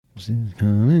She's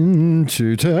coming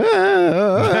to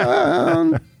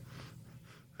town.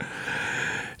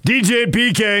 DJ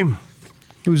PK.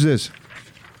 Who's this?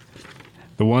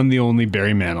 The one, the only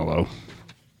Barry Manilow.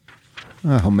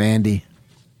 Oh, Mandy.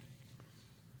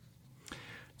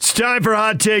 It's time for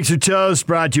Hot Takes or Toast,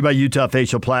 brought to you by Utah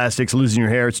Facial Plastics. Losing your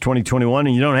hair, it's 2021,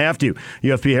 and you don't have to.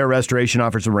 UFP Hair Restoration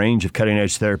offers a range of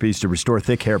cutting-edge therapies to restore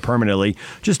thick hair permanently.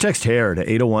 Just text HAIR to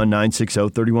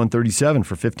 801-960-3137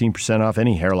 for 15% off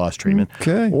any hair loss treatment.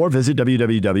 Okay. Or visit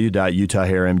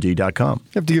www.utahhairmd.com.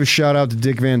 You have to give a shout-out to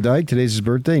Dick Van Dyke. Today's his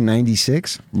birthday,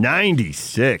 96.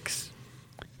 96.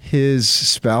 His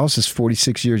spouse is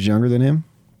 46 years younger than him.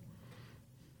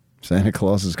 Santa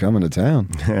Claus is coming to town.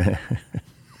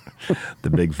 The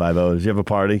big 5-0. Does you have a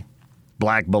party?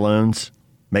 Black balloons?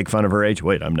 Make fun of her age?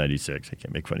 Wait, I'm 96. I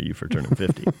can't make fun of you for turning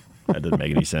 50. That doesn't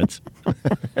make any sense.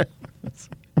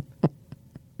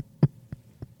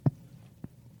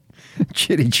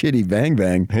 Chitty, chitty, bang,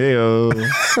 bang. Hey-o.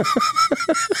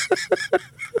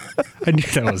 I knew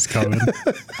that was coming.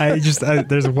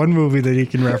 There's one movie that he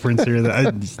can reference here that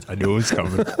I knew it was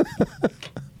coming. If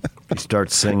he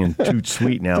starts singing Toot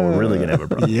Sweet now, we're really going to have a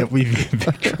problem. Yeah, we've been in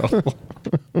big trouble.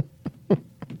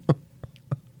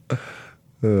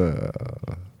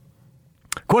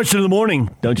 Question of the morning.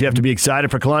 Don't you have to be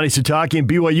excited for Kalani Sitake and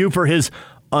BYU for his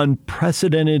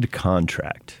unprecedented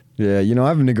contract? Yeah,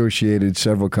 I've negotiated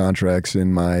several contracts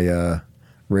in my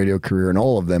radio career, and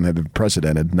all of them have been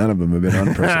precedented. None of them have been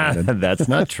unprecedented. That's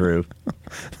not true.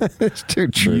 It's too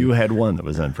true. You had one that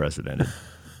was unprecedented.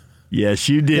 Yes,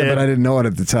 you did. Yeah, but I didn't know it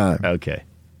at the time. Okay.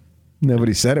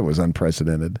 Nobody said it was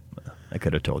unprecedented. I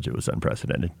could have told you it was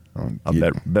unprecedented. Oh, I'll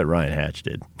bet Ryan Hatch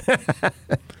did.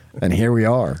 And here we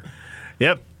are.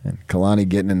 Yep. And Kalani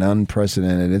getting an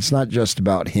unprecedented. It's not just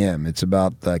about him. It's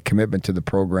about the commitment to the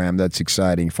program. That's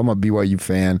exciting. If I'm a BYU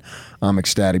fan, I'm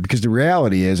ecstatic. Because the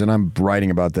reality is, and I'm writing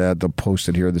about that, they'll post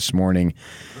it here this morning,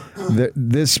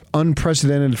 this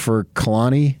unprecedented for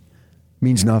Kalani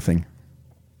means nothing.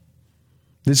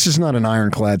 This is not an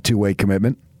ironclad two-way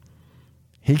commitment.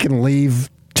 He can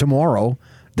leave tomorrow.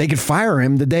 They could fire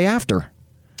him the day after.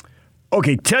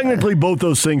 Okay, technically both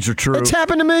those things are true. It's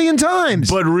happened a million times.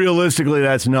 But realistically,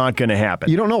 that's not going to happen.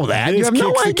 You don't know that. This You have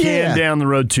no kicks the idea. can down the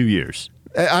road 2 years.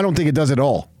 I don't think it does at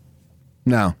all.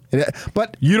 No.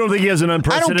 But You don't think he has an I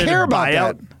unprecedented don't care about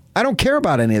buyout? that. I don't care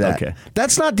about any of that. Okay.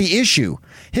 That's not the issue.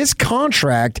 His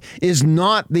contract is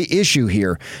not the issue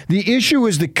here. The issue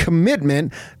is the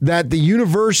commitment that the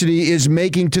university is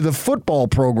making to the football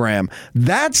program.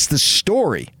 That's the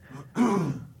story.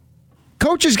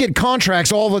 Coaches get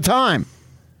contracts all the time.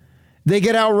 They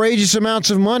get outrageous amounts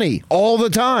of money all the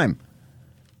time.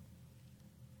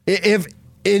 If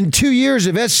in 2 years,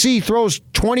 if SC throws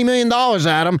 $20 million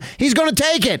at him, he's going to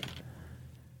take it.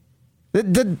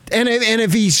 And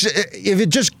if it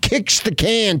just kicks the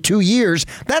can 2 years,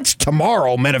 that's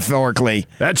tomorrow, metaphorically.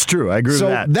 That's true. I agree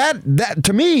with that. That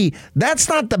to me, that's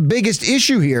not the biggest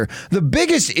issue here. The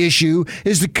biggest issue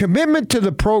is the commitment to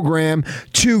the program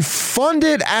to fund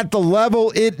it at the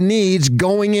level it needs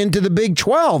going into the Big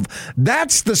 12.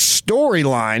 That's the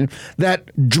storyline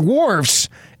that dwarfs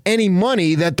any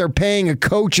money that they're paying a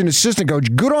coach and assistant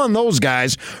coach. Good on those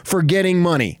guys for getting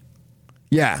money.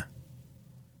 Yeah.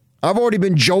 I've already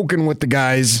been joking with the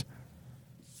guys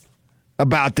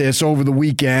about this over the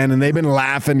weekend, and they've been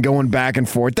laughing, going back and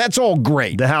forth. That's all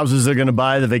great. The houses they're going to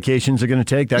buy, the vacations they're going to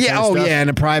take, that kind of stuff? And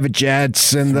the private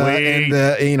jets and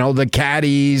the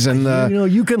caddies and the...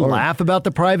 You can laugh about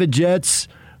the private jets,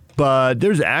 but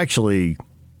there's actually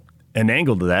an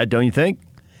angle to that, don't you think?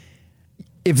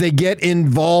 If they get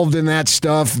involved in that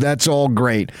stuff, that's all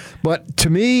great. But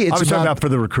to me, it's I was talking about for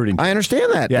the recruiting. I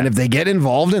understand that. Yeah. And if they get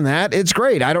involved in that, it's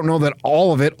great. I don't know that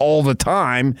all of it all the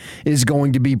time is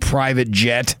going to be private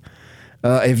jet.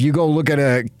 If you go look at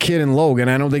a kid in Logan,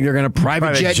 I don't think they're going to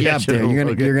private jet you up there.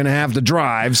 You're going to have to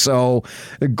drive. So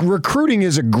recruiting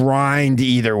is a grind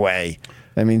either way.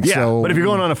 I mean, but if you're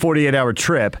going on a 48-hour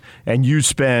trip and you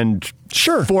spend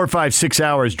 4, 5, 6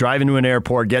 hours driving to an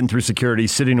airport, getting through security,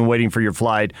 sitting and waiting for your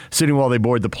flight, sitting while they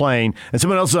board the plane, and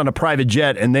someone else is on a private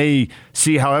jet and they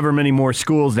see however many more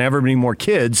schools and however many more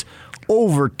kids,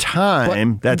 over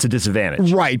time, that's a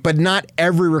disadvantage. Right, but not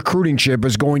every recruiting trip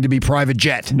is going to be private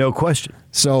jet. No question.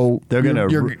 So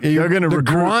the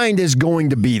grind is going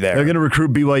to be there. They're going to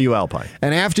recruit BYU Alpine.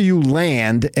 And after you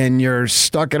land and you're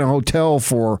stuck in a hotel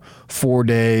for 4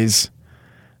 days,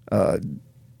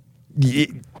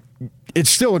 it's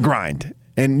still a grind.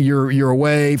 And you're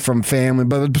away from family,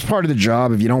 but it's part of the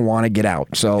job if you don't want to get out.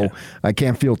 So I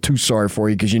can't feel too sorry for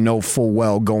you because you know full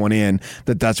well going in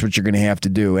that that's what you're going to have to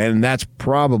do. And that's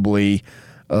probably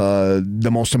the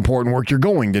most important work you're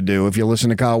going to do. If you listen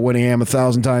to Kyle Whittingham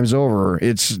 1,000 times over,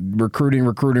 it's recruiting,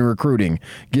 recruiting, recruiting.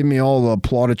 Give me all the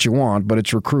plaudits you want, but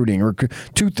it's recruiting.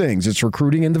 Two things, it's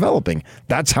recruiting and developing.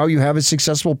 That's how you have a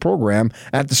successful program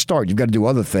at the start. You've got to do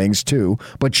other things too,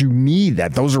 but you need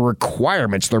that. Those are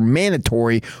requirements. They're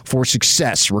mandatory for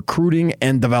success, recruiting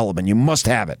and development. You must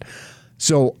have it.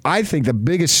 So I think the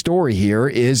biggest story here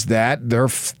is that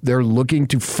they're looking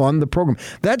to fund the program.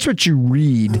 That's what you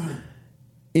read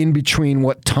in between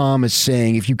what Tom is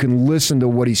saying, if you can listen to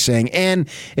what he's saying. And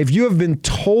if you have been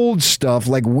told stuff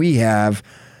like we have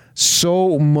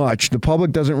so much, the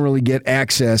public doesn't really get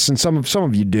access, and some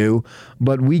of you do,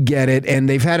 but we get it. And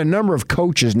they've had a number of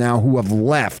coaches now who have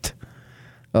left.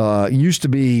 Used to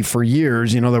be for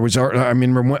years, there was, I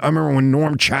remember when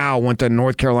Norm Chow went to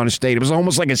North Carolina State, it was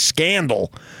almost like a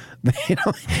scandal.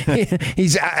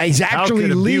 He's actually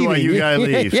leaving. BYU guy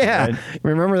leave. Yeah, right?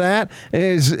 Remember that?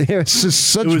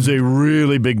 It was a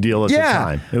really big deal at the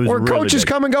time. It was where really coaches big.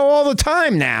 come and go all the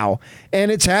time now,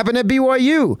 and it's happened at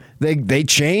BYU. They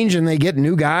change and they get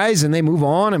new guys and they move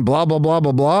on and blah blah blah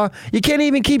blah blah. You can't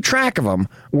even keep track of them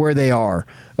where they are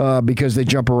because they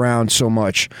jump around so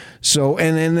much. So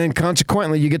and then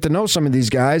consequently you get to know some of these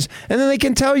guys, and then they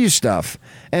can tell you stuff.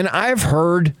 And I've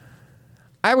heard,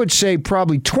 I would say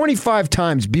probably 25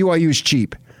 times BYU is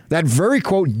cheap. That very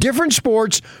quote, different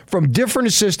sports from different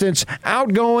assistants,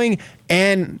 outgoing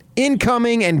and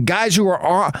incoming, and guys who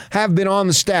have been on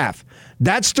the staff.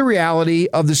 That's the reality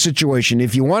of the situation.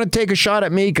 If you want to take a shot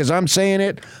at me because I'm saying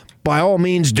it, by all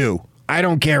means do. I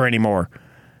don't care anymore.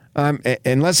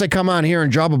 Unless I come on here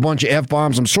and drop a bunch of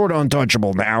F-bombs, I'm sort of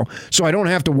untouchable now, so I don't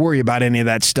have to worry about any of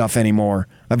that stuff anymore.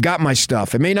 I've got my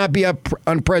stuff. It may not be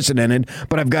unprecedented,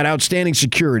 but I've got outstanding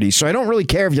security, so I don't really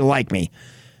care if you like me.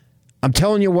 I'm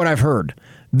telling you what I've heard.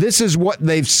 This is what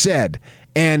they've said.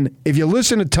 And if you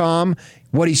listen to Tom,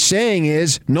 what he's saying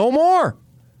is, no more.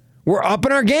 We're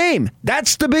upping our game.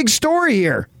 That's the big story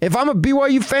here. If I'm a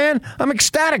BYU fan, I'm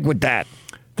ecstatic with that.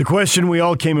 The question we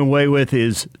all came away with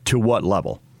is, to what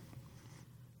level?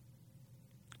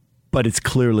 But it's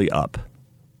clearly up.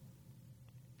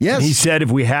 Yes. And he said if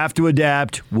we have to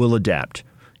adapt, we'll adapt.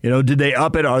 Did they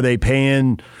up it? Are they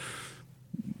paying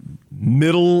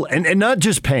middle? And not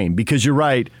just paying, because you're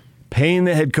right, paying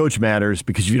the head coach matters,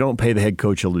 because if you don't pay the head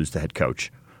coach, you'll lose the head coach,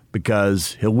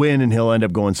 because he'll win and he'll end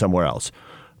up going somewhere else.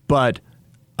 But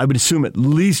I would assume at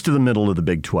least to the middle of the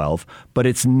Big 12. But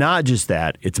it's not just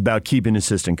that. It's about keeping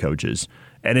assistant coaches.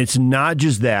 And it's not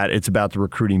just that, it's about the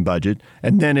recruiting budget.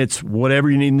 And then it's whatever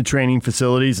you need in the training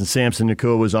facilities. And Samson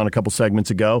Nakua was on a couple segments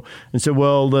ago and said,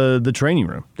 well, the training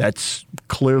room. That's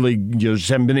clearly, just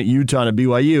haven't been at Utah and at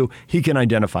BYU. He can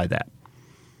identify that.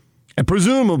 And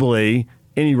presumably,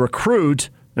 any recruit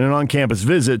in an on-campus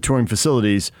visit touring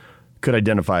facilities could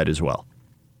identify it as well.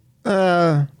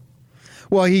 Well,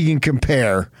 he can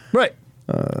compare. Right.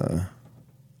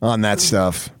 On that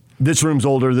stuff. This room's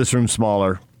older, this room's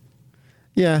smaller.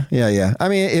 Yeah. I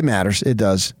mean, it matters. It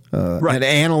does. Right. And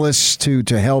analysts to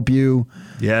help you.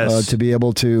 Yes. To be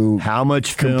able to how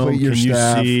much film complete your can you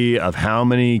staff. see of how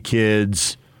many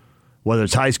kids, whether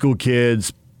it's high school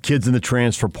kids, kids in the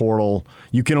transfer portal.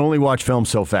 You can only watch film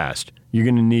so fast. You're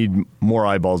going to need more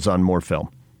eyeballs on more film.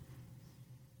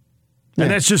 Yeah.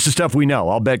 And that's just the stuff we know.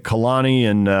 I'll bet Kalani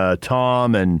and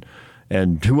Tom and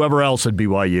whoever else at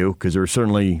BYU, because there were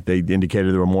certainly, they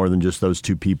indicated there were more than just those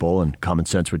two people, and common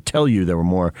sense would tell you there were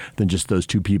more than just those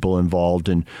two people involved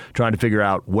in trying to figure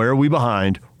out where are we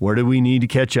behind, where do we need to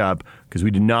catch up, because we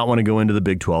do not want to go into the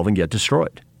Big 12 and get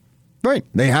destroyed. Right.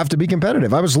 They have to be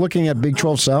competitive. I was looking at Big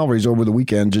 12 salaries over the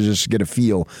weekend to just get a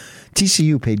feel.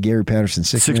 TCU paid Gary Patterson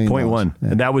 $6.1.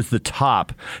 And that was the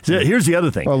top. So here's the other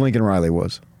thing. Well, Lincoln Riley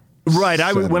was. Right.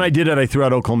 When I did it, I threw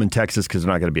out Oklahoma and Texas because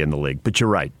they're not going to be in the league. But you're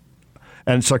right.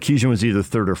 And Sarkisian was either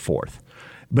third or fourth.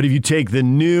 But if you take the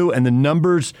new and the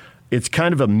numbers, it's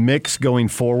kind of a mix going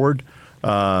forward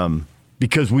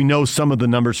because we know some of the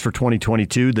numbers for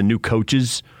 2022, the new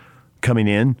coaches coming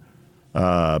in.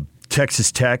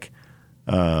 Texas Tech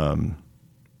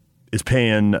is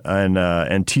paying,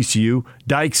 and TCU.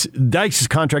 Dykes'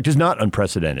 contract is not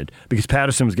unprecedented because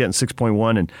Patterson was getting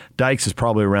 6.1, and Dykes is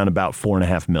probably around about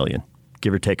 $4.5 million.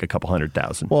 Give or take a couple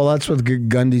 $100,000. Well, that's what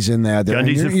Gundy's in there.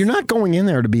 You're not going in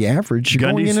there to be average.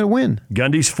 You're going in to win.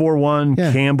 Gundy's 4.1.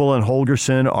 Yeah. Campbell and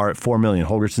Holgerson are at $4 million.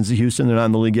 Holgerson's at Houston. They're not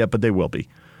in the league yet, but they will be.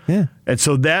 Yeah. And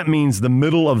so that means the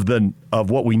middle of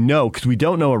what we know, because we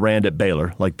don't know a Rand at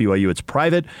Baylor like BYU. It's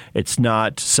private. It's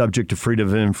not subject to Freedom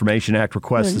of Information Act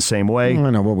requests the same way.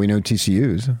 I know what we know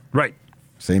TCU's. Right.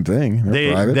 Same thing.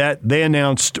 They're private. They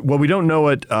announced. Well, we don't know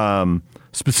what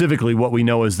Specifically, what we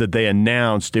know is that they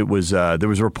announced it was there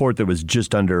was a report that was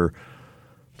just under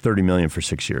 $30 million for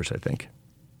 6 years, I think.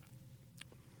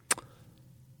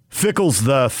 Fickell's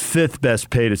the fifth best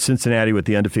paid at Cincinnati with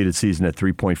the undefeated season at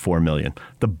 $3.4 million.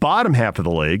 The bottom half of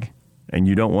the league, and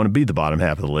you don't want to be the bottom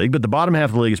half of the league, but the bottom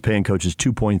half of the league is paying coaches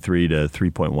 $2.3 to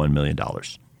 $3.1 million.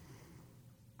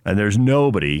 And there's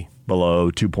nobody below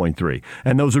 2.3.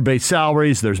 And those are base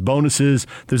salaries. There's bonuses.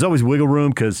 There's always wiggle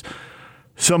room because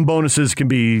some bonuses can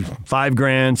be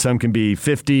 $5,000, some can be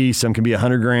 $50,000, some can be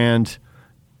 $100,000.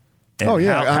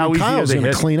 And Kyle's going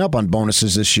to clean up on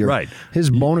bonuses this year. Right. His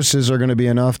bonuses are going to be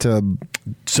enough to.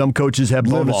 Some coaches have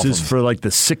bonuses for like the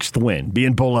sixth win,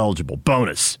 being bowl eligible.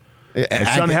 Bonus. And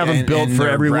some have them built for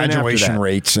every win graduation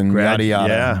rates and yada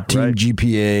yada. Yeah, team right.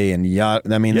 GPA and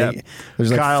yada. I mean,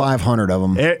 there's like Kyle, 500 of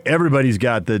them. Everybody's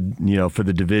got for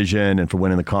the division and for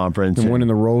winning the conference and winning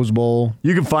the Rose Bowl.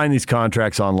 You can find these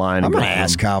contracts online. I'm going to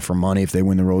ask Kyle for money if they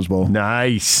win the Rose Bowl.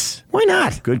 Nice. Why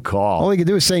not? Good call. All he can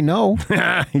do is say no.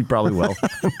 He probably will.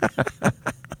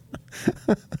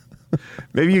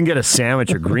 Maybe you can get a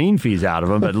sandwich or green fees out of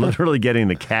him, but literally getting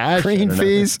the cash. Green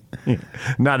fees?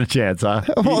 Not a chance, huh?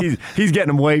 He's getting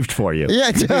them waived for you.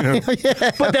 Yeah.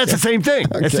 But that's the same thing.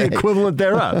 Okay. That's the equivalent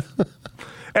thereof.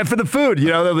 And for the food,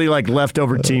 there'll be like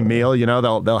leftover team meal.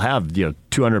 They'll have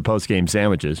 200 post-game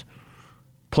sandwiches.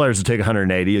 Players will take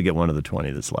 180. You'll get one of the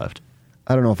 20 that's left.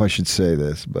 I don't know if I should say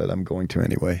this, but I'm going to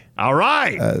anyway. All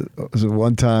right. Was it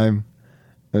one time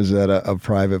I was at a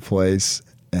private place,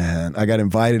 and I got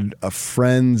invited. A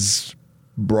friend's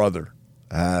brother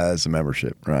has a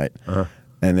membership, right? Uh-huh.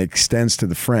 And it extends to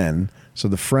the friend. So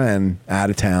the friend out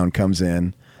of town comes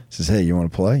in, says, "Hey, you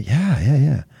want to play?"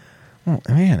 Yeah. Oh,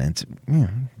 man, it's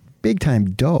big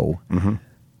time dough. Mm-hmm.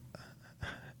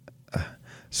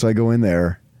 So I go in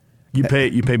there. You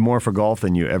pay more for golf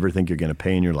than you ever think you're going to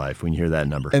pay in your life when you hear that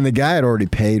number. And the guy had already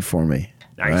paid for me,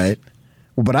 nice. Right?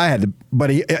 Well, but I had to. But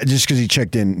he just because he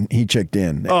checked in.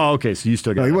 Oh, okay. So you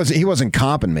still got. No, he wasn't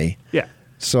comping me. Yeah.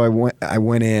 So I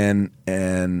went in,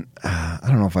 and I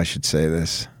don't know if I should say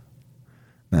this.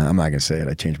 No, I'm not going to say it.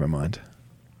 I changed my mind.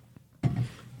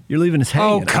 You're leaving us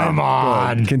hanging. Oh, come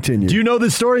on. Continue. Do you know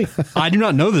this story? I do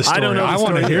not know this story. I don't know. I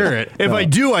want to hear it. If I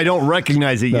do, I don't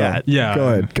recognize it yet. Yeah.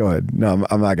 Go ahead. No,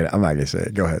 I'm not gonna say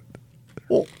it. Go ahead.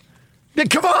 Well, yeah,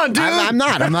 come on, dude. I'm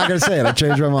not gonna say it. I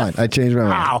changed my mind.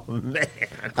 Oh man.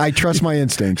 I trust my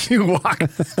instincts. You walk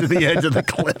to the edge of the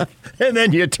cliff, and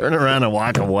then you turn around and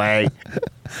walk away.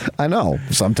 I know.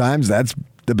 Sometimes that's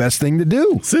the best thing to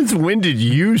do. Since when did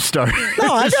you start?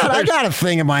 No, I got a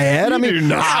thing in my head.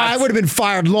 I would have been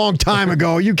fired a long time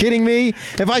ago. Are you kidding me?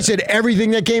 If I said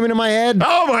everything that came into my head?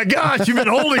 Oh my gosh, you've been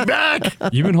holding back.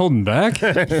 You've been holding back?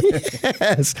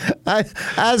 Yes.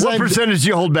 What percentage do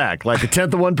you hold back? Like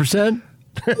 1/10 of 1%?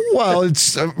 Well,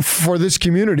 it's for this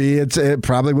community, it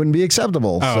probably wouldn't be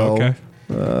acceptable. Oh, okay.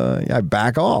 I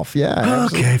back off. Yeah.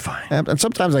 Okay, fine. And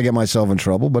sometimes I get myself in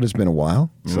trouble, but it's been a while.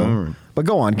 So, But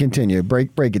go on, continue.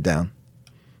 Break it down.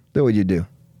 Do what you do.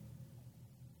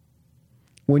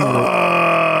 Win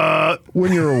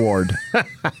your reward.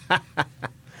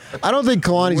 I don't think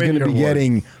Kalani's going to be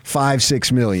getting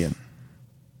 $5-6 million.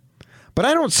 But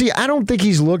I don't think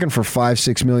he's looking for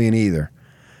 $5-6 million either.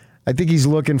 I think he's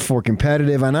looking for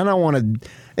competitive, and I don't want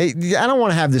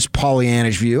to have this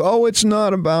Pollyannish view. Oh, it's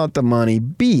not about the money.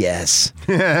 BS.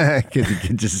 Because he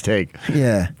could just take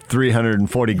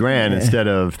 $340,000 instead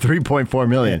of $3.4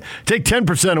 million. Take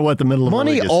 10% of what the middle of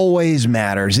money the league is. always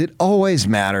matters. It always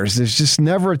matters. There's just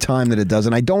never a time that it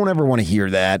doesn't. I don't ever want to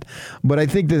hear that. But I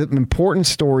think the important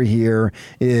story here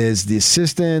is the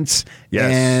assistants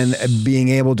and being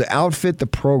able to outfit the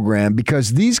program,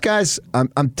 because these guys,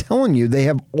 I'm telling you, they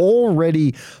have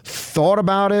already thought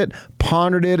about it,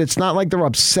 pondered it. It's not like they're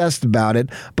obsessed about it,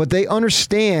 but they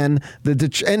understand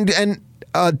that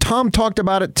Tom talked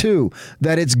about it too,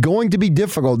 that it's going to be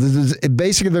difficult.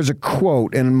 Basically, there's a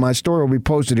quote, and my story will be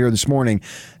posted here this morning,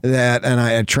 and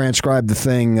I transcribed the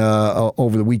thing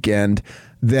over the weekend,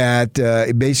 that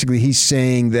basically he's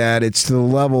saying that it's to the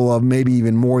level of maybe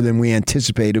even more than we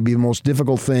anticipate. It'll be the most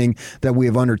difficult thing that we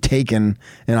have undertaken,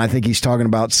 and I think he's talking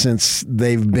about since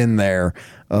they've been there.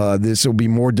 This will be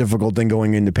more difficult than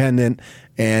going independent,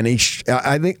 and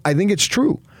I think it's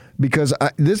true, because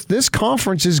this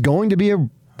conference is going to be a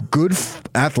good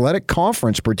athletic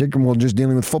conference, particularly when we're just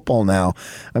dealing with football now.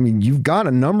 I mean, you've got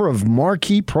a number of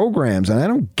marquee programs, and I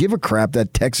don't give a crap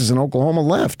that Texas and Oklahoma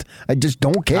left. I just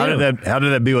don't care. How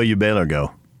did that BYU Baylor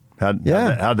go?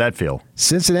 How'd that feel?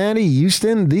 Cincinnati,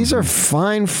 Houston, these are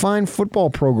fine football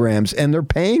programs, and they're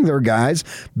paying their guys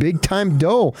big-time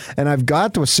dough. And I've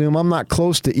got to assume I'm not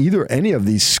close to any of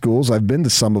these schools. I've been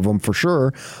to some of them for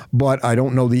sure, but I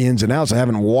don't know the ins and outs. I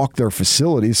haven't walked their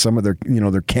facilities, some of their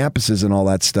their campuses and all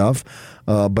that stuff,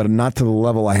 but not to the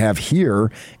level I have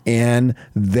here. And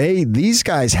these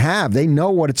guys they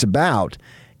know what it's about,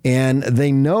 and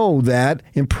they know that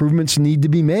improvements need to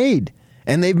be made.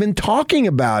 And they've been talking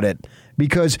about it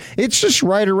because it's just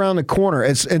right around the corner.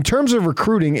 In terms of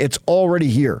recruiting, it's already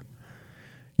here.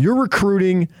 You're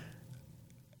recruiting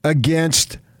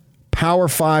against Power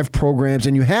 5 programs,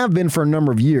 and you have been for a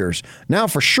number of years. Now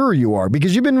for sure you are,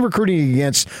 because you've been recruiting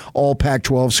against all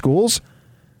Pac-12 schools.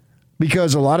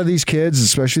 Because a lot of these kids,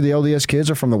 especially the LDS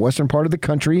kids, are from the western part of the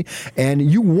country, and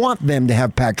you want them to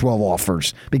have Pac-12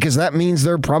 offers because that means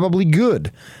they're probably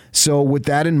good. So with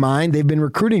that in mind, they've been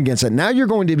recruiting against it. Now you're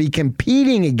going to be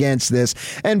competing against this.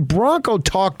 And Bronco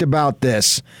talked about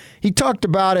this. He talked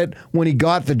about it when he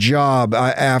got the job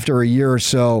after a year or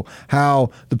so, how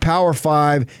the Power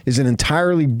 5 is an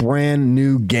entirely brand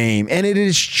new game. And it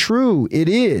is true. It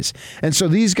is. And so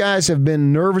these guys have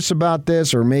been nervous about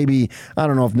this, or maybe, I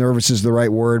don't know if nervous is the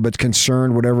right word, but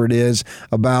concerned, whatever it is,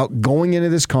 about going into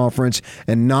this conference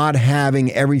and not having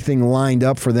everything lined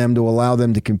up for them to allow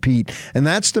them to compete. And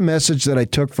that's the message that I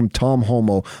took from Tom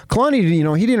Homo. Kalani,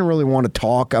 he didn't really want to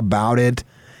talk about it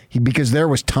because there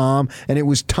was Tom, and it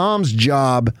was Tom's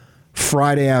job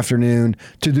Friday afternoon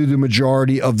to do the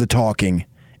majority of the talking.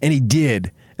 And he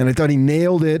did. And I thought he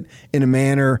nailed it in a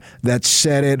manner that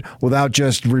said it without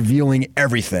just revealing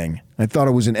everything. I thought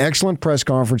it was an excellent press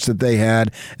conference that they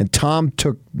had, and Tom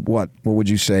took, what would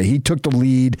you say? He took the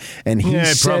lead, and he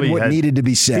said what needed to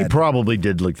be said. He probably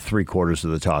did like 3/4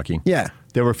 of the talking. Yeah.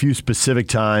 There were a few specific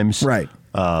times. Right.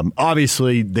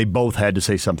 Obviously, they both had to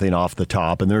say something off the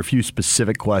top, and there were a few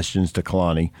specific questions to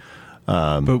Kalani.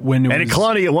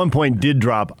 Kalani at one point did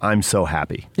drop, "I'm so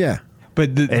happy." Yeah.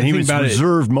 But he was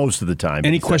reserved most of the time.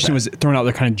 Any question was thrown out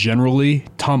there kind of generally,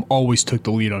 Tom always took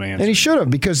the lead on answers. And he should have,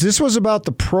 because this was about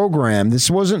the program. This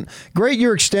wasn't great.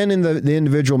 You're extending the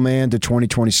individual man to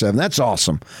 2027. That's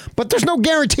awesome. But there's no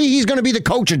guarantee he's going to be the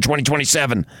coach in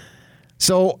 2027.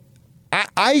 So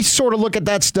I sort of look at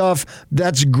that stuff.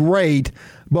 That's great.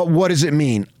 But what does it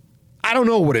mean? I don't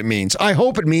know what it means. I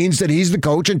hope it means that he's the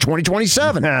coach in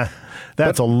 2027.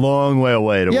 That's a long way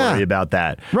away to worry about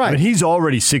that. Right. I mean, he's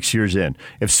already 6 years in.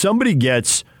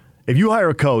 If you hire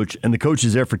a coach and the coach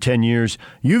is there for 10 years,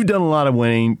 you've done a lot of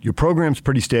winning. Your program's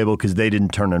pretty stable because they didn't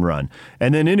turn and run.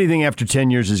 And then anything after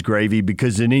 10 years is gravy,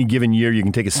 because in any given year you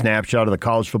can take a snapshot of the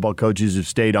college football coaches who've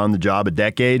stayed on the job a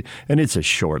decade, and it's a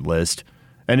short list.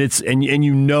 And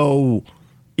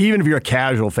even if you're a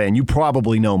casual fan, you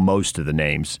probably know most of the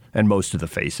names and most of the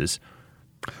faces.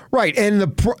 Right, and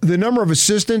the number of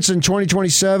assistants in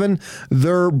 2027,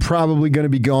 they're probably going to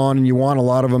be gone, and you want a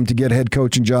lot of them to get head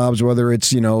coaching jobs, whether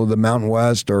it's, the Mountain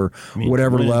West or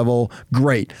whatever level.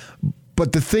 Great.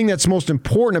 But the thing that's most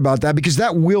important about that, because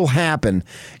that will happen,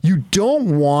 you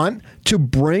don't want to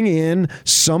bring in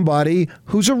somebody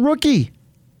who's a rookie.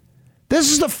 This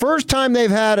is the first time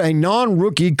they've had a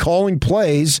non-rookie calling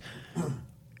plays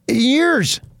in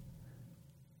years.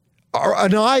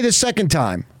 The second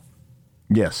time.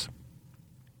 Yes.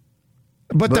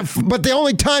 But the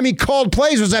only time he called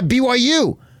plays was at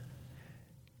BYU.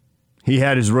 He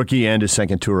had his rookie and his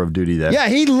second tour of duty there. Yeah,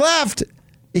 he left.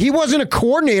 He wasn't a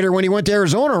coordinator when he went to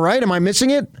Arizona, right? Am I missing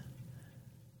it?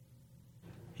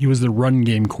 He was the run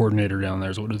game coordinator down there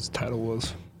is what his title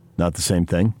was. Not the same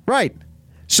thing. Right.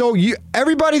 So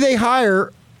everybody they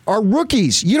hire are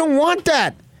rookies. You don't want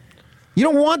that. You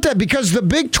don't want that, because the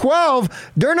Big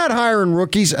 12, they're not hiring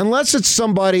rookies unless it's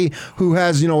somebody who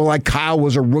has, like Kyle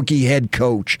was a rookie head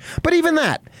coach. But even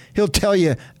that, he'll tell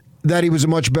you that he was a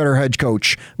much better head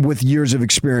coach with years of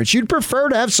experience. You'd prefer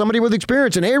to have somebody with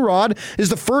experience. And A-Rod is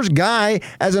the first guy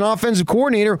as an offensive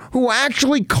coordinator who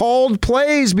actually called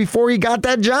plays before he got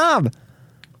that job.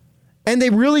 And they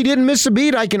really didn't miss a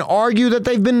beat. I can argue that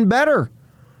they've been better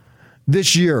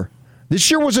this year. This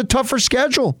year was a tougher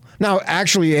schedule. Now,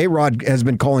 actually, A-Rod has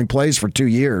been calling plays for 2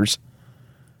 years.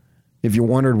 If you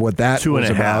wondered what that was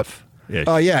about.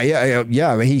 2.5.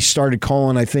 Yeah. He started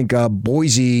calling, I think,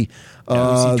 Boise.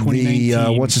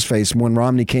 What's his face? When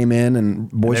Romney came in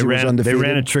and Boise was undefeated. They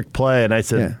ran a trick play, and I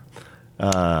said,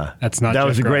 "That's not." That Jeff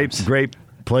was a Grimes. great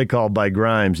play call by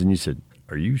Grimes, and you said,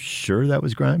 "Are you sure that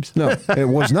was Grimes?" No, it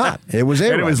was not. It was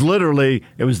A-Rod. And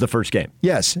it was the first game.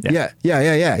 Yes. Yeah.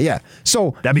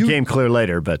 So that became clear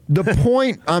later, but the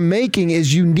point I'm making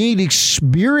is you need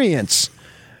experience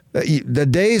The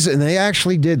days, and they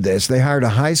actually did this, they hired a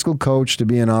high school coach to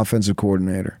be an offensive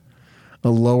coordinator, a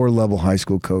lower-level high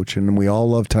school coach, and we all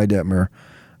love Ty Detmer,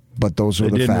 but those are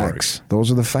the facts. Work.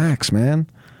 Those are the facts, man.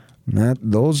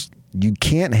 You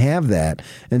can't have that.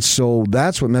 And so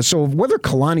that's what. So whether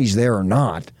Kalani's there or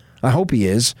not, I hope he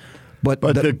is. But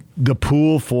the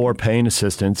pool for paying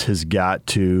assistants has got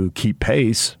to keep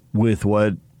pace with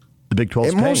what the Big 12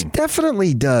 is paying. It most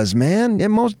definitely does, man. It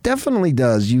most definitely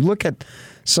does. You look at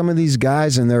some of these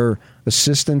guys and their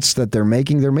assistants that they're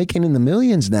making in the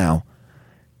millions now.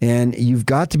 And you've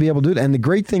got to be able to do it. And the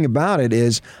great thing about it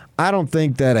is I don't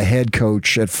think that a head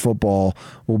coach at football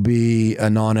will be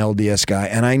a non-LDS guy.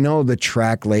 And I know the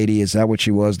track lady, is that what she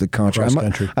was, the contract?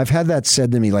 I've had that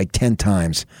said to me like 10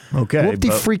 times. Okay. What do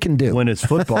you freaking do? When it's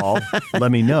football,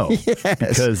 let me know. Yes.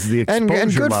 Because the exposure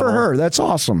and good level, for her. That's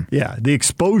awesome. Yeah. The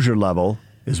exposure level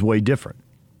is way different.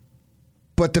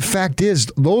 But the fact is,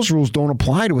 those rules don't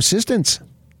apply to assistants.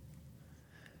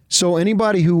 So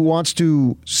anybody who wants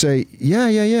to say, yeah,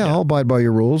 I'll abide by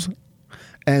your rules,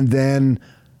 and then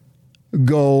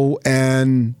go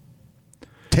and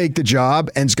take the job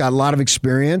and's got a lot of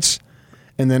experience,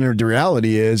 and then the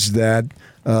reality is that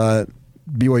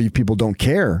BYU people don't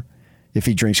care if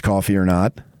he drinks coffee or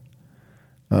not.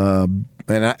 And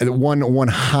one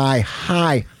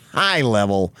high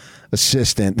level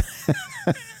assistant.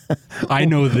 I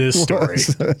know this story.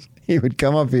 He would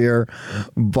come up here,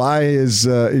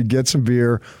 get some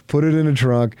beer, put it in a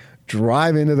trunk,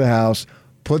 drive into the house,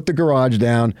 put the garage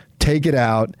down, take it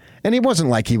out. And he wasn't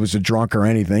like he was a drunk or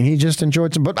anything. He just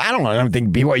enjoyed some. But I don't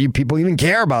think BYU people even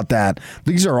care about that.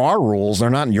 These are our rules. They're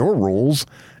not your rules.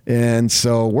 And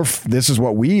so this is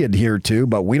what we adhere to.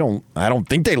 But I don't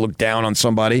think they look down on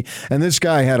somebody. And this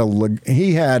guy had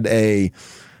a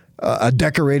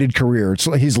decorated career.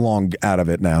 He's long out of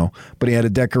it now, but he had a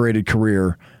decorated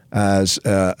career as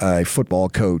a football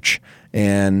coach.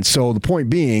 And so the point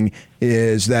being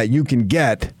is that you can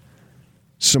get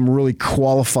some really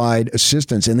qualified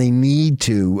assistants, and they need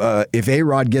to. If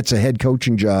A-Rod gets a head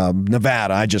coaching job,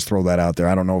 Nevada, I just throw that out there.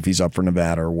 I don't know if he's up for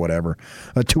Nevada or whatever.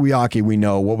 Tuiaki, we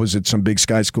know. What was it? Some Big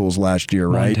Sky schools last year,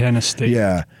 right? Montana State.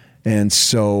 Yeah. And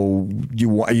so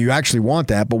you actually want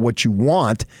that, but what you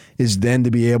want is then to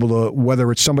be able to,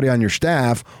 whether it's somebody on your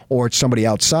staff or it's somebody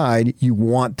outside, you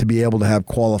want to be able to have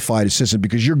qualified assistants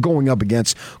because you're going up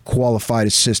against qualified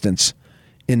assistants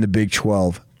in the Big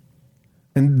 12.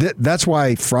 And that's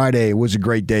why Friday was a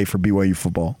great day for BYU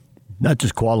football. Not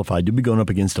just qualified, you'll be going up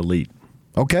against elite.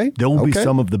 Okay. There will be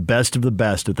some of the best at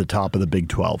the top of the Big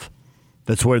 12.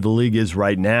 That's where the league is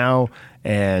right now,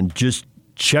 and just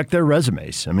check their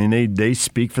resumes. I mean, they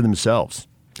speak for themselves.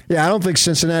 Yeah, I don't think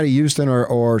Cincinnati, Houston,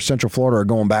 or Central Florida are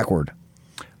going backward.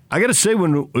 I got to say,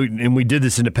 and we did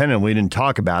this independent, we didn't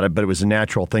talk about it, but it was a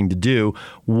natural thing to do.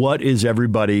 What is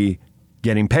everybody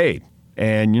getting paid?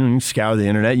 And you scour the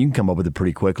internet, you can come up with it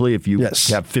pretty quickly. If you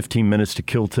have 15 minutes to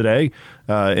kill today,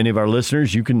 any of our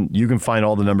listeners, you can find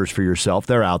all the numbers for yourself.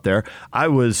 They're out there. I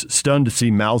was stunned to see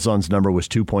Malzahn's number was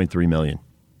 $2.3 million.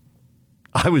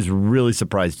 I was really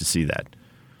surprised to see that.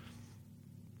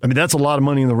 I mean, that's a lot of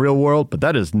money in the real world, but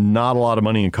that is not a lot of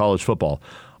money in college football,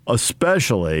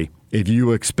 especially if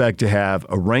you expect to have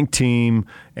a ranked team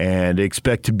and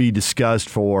expect to be discussed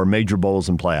for major bowls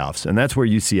and playoffs. And that's where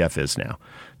UCF is now.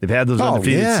 They've had those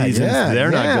undefeated seasons.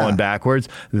 They're not going backwards.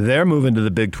 They're moving to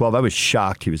the Big 12. I was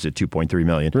shocked he was at $2.3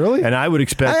 million. Really? And I would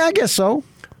expect... I guess so.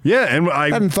 Yeah. And I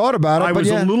hadn't thought about it, I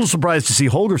was a little surprised to see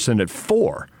Holgerson at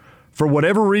 4. For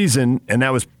whatever reason, and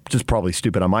that was just probably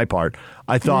stupid on my part,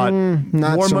 I thought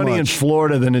more so money in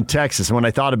Florida than in Texas. And when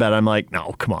I thought about it, I'm like,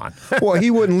 no, come on. Well,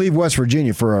 he wouldn't leave West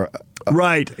Virginia for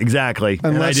right, exactly.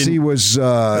 Unless he was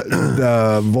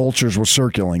the vultures were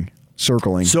circling.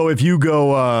 So if you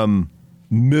go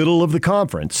middle of the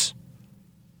conference,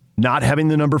 not having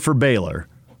the number for Baylor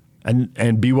and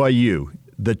BYU,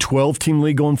 the 12-team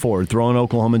league going forward, throwing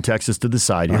Oklahoma and Texas to the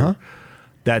side here,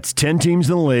 that's 10 teams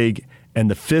in the league. And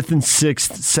the 5th and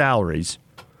 6th salaries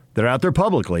that are out there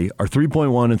publicly are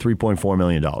 $3.1 and $3.4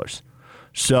 million.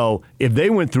 So if they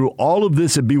went through all of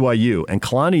this at BYU and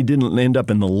Kalani didn't end up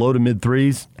in the low to mid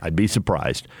threes, I'd be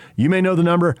surprised. You may know the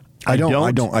number. I don't know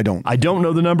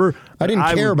the number. I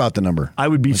didn't care about the number. I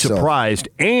would be surprised.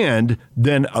 And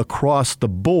then across the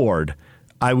board,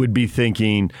 I would be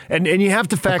thinking, and you have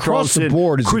to factor across the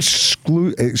board is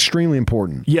extremely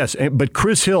important. Yes, but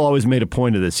Chris Hill always made a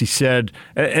point of this. He said,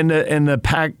 and the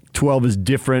Pac-12 is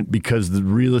different because the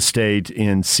real estate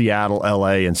in Seattle,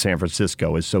 L.A., and San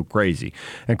Francisco is so crazy.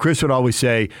 And Chris would always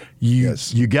say, you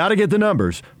got to get the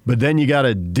numbers, but then you got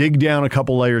to dig down a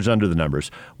couple layers under the numbers.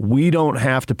 We don't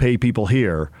have to pay people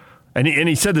here And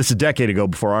he said this a decade ago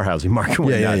before our housing market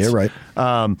went nuts. Yeah, right.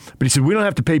 But he said, we don't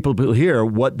have to pay people here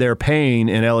what they're paying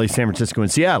in L.A., San Francisco,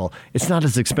 and Seattle. It's not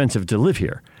as expensive to live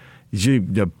here.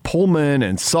 The Pullman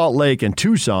and Salt Lake and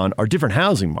Tucson are different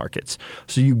housing markets.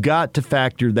 So you got to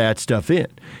factor that stuff in.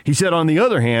 He said, on the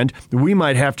other hand, we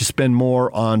might have to spend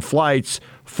more on flights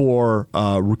for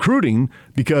recruiting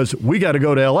because we got to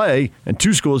go to L.A. and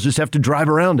two schools just have to drive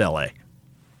around L.A.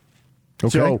 Okay.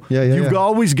 So you've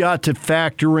always got to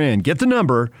factor in, get the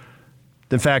number,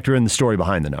 then factor in the story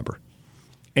behind the number.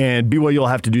 And BYU will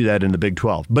have to do that in the Big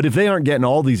 12. But if they aren't getting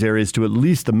all these areas to at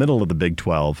least the middle of the Big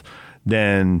 12,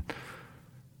 then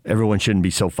everyone shouldn't be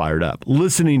so fired up.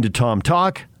 Listening to Tom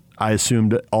talk, I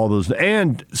assumed all those.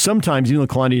 And sometimes, even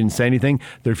though Kalani didn't say anything,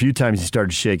 there are a few times he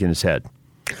started shaking his head.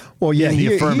 Well, yeah,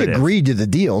 he agreed to the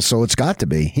deal, so it's got to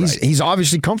be. He's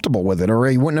obviously comfortable with it, or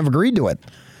he wouldn't have agreed to it.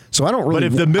 So I don't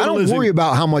worry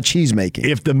about how much he's making.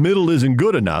 If the middle isn't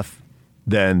good enough,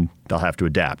 then they'll have to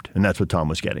adapt. And that's what Tom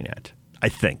was getting at, I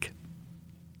think.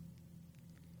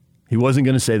 He wasn't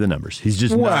going to say the numbers. He's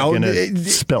just not going to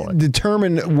spill it.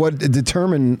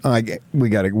 We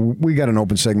got an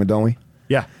open segment, don't we?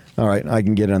 Yeah. All right, I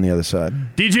can get it on the other side.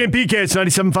 DJ and PK, it's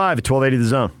 97.5 at 1280 The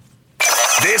Zone.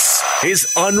 This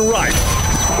is Unrivaled.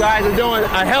 You guys are doing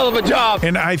a hell of a job.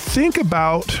 And I think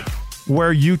about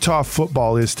where Utah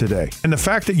football is today. And the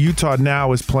fact that Utah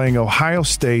now is playing Ohio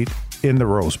State in the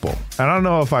Rose Bowl. And I don't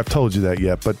know if I've told you that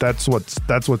yet, but that's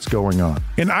what's going on.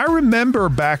 And I remember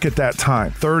back at that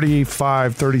time,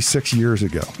 35, 36 years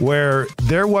ago, where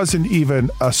there wasn't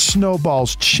even a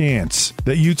snowball's chance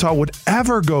that Utah would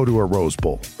ever go to a Rose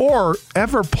Bowl or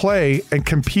ever play and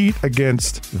compete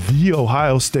against the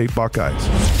Ohio State Buckeyes.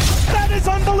 That is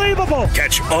unbelievable.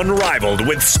 Catch Unrivaled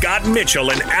with Scott Mitchell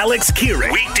and Alex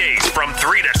Keeran. Weekdays from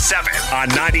 3 to 7 on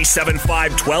 97.5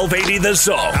 1280 The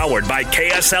Zone. Powered by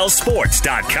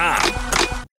KSLSports.com.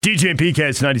 DJ and PK,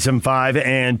 it's 97.5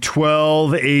 and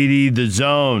 1280 The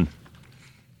Zone.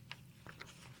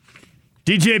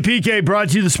 DJ and PK brought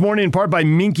to you this morning in part by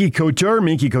Minky Couture.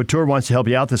 Minky Couture wants to help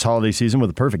you out this holiday season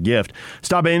with a perfect gift.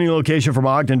 Stop at any location from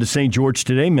Ogden to St. George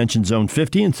today. Mention Zone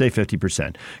 50 and save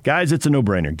 50%. Guys, it's a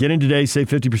no-brainer. Get in today, save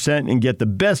 50%, and get the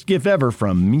best gift ever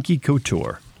from Minky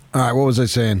Couture. All right, what was I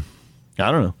saying?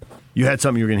 I don't know. You had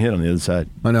something you were going to hit on the other side.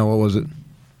 I know. What was it?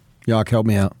 Yock, help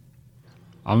me out.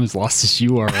 I'm as lost as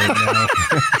you are right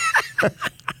now.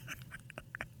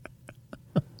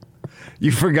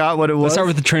 You forgot what it was? Let's start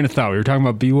with the train of thought. We were talking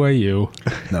about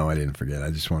BYU. No, I didn't forget. I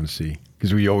just want to see.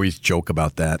 Because we always joke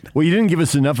about that. Well, you didn't give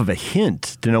us enough of a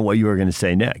hint to know what you were going to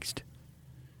say next.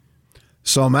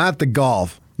 So I'm at the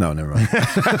golf. No, never mind.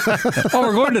 Oh,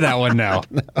 we're going to that one now.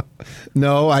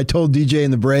 No, I told DJ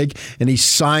in the break, and he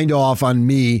signed off on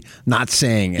me not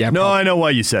saying it. Yeah, no, I know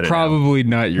why you said it. Probably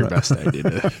not your best idea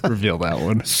to reveal that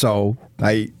one. So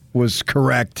I was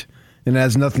correct, and it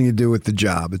has nothing to do with the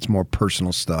job. It's more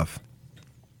personal stuff.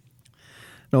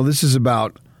 No, this is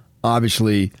about,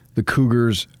 obviously, the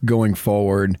Cougars going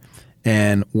forward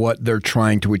and what they're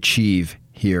trying to achieve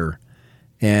here.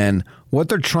 And what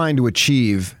they're trying to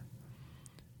achieve,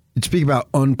 it's speaking about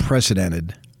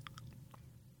unprecedented.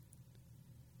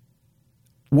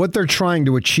 What they're trying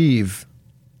to achieve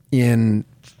in,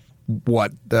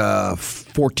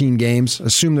 14 games?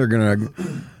 Assume they're going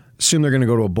to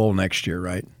go to a bowl next year,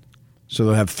 right? So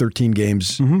they'll have 13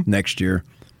 games next year,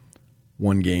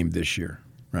 1 game this year.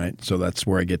 Right? So that's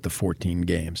where I get the 14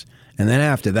 games. And then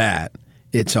after that,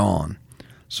 it's on.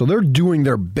 So they're doing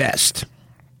their best,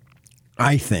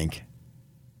 I think,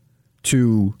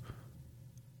 to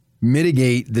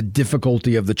mitigate the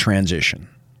difficulty of the transition.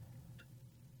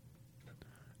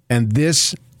 And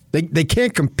this, they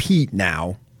can't compete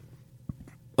now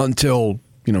until,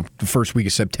 the first week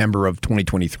of September of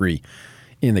 2023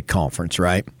 in the conference,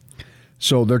 right?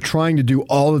 So they're trying to do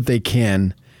all that they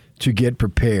can to get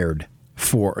prepared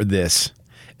for this.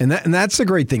 And that's the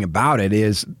great thing about it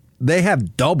is they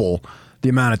have double the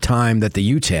amount of time that the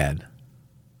Utes had,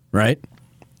 right?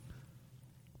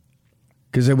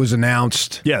 Because it was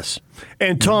announced. Yes.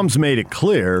 And Tom's made it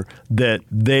clear that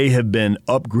they have been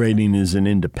upgrading as an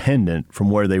independent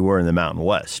from where they were in the Mountain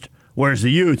West. Whereas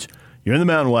the Utes, you're in the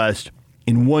Mountain West.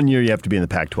 In 1 year, you have to be in the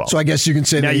Pac-12. So I guess you can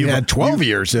say that you've had 12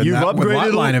 years in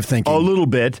that line of thinking. A little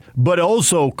bit, but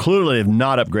also clearly have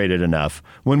not upgraded enough.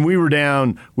 When we were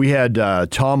down, we had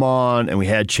Tom on and we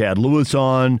had Chad Lewis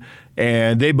on,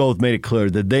 and they both made it clear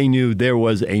that they knew there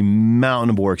was a mountain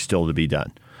of work still to be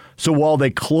done. So while they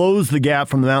closed the gap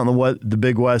from the Mountain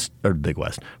West,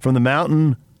 from the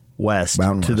Mountain West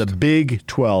to the Big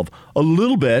 12 a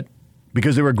little bit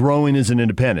because they were growing as an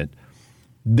independent,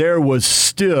 there was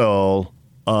still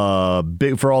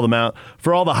big for all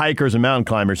the hikers and mountain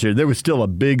climbers here. There was still a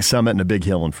big summit and a big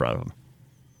hill in front of them.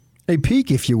 A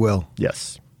peak, if you will.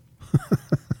 Yes.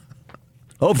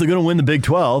 If they're going to win the Big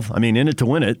 12, I mean, in it to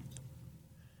win it.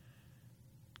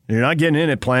 You're not getting in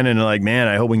it planning like, man,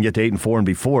 I hope we can get to 8-4 and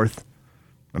be fourth.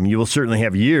 I mean, you will certainly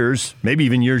have years, maybe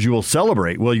even years you will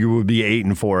celebrate. Well, you will be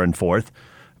 8-4 and fourth,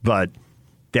 but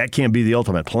that can't be the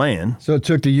ultimate plan. So it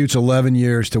took the Utes 11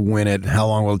 years to win it. How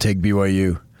long will it take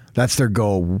BYU? That's their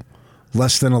goal.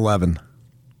 Less than 11.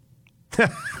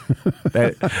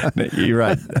 You're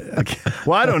right. Okay.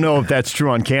 Well, I don't know if that's true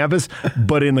on campus,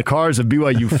 but in the cars of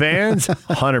BYU fans,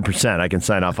 100%. I can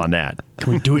sign off on that.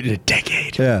 Can we do it in a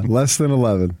decade? Yeah, less than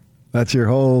 11. That's your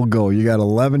whole goal. You got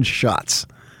 11 shots.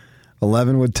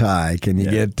 11 would tie. Can you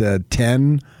get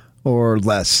 10 or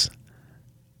less?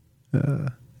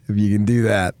 If you can do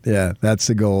that, yeah, that's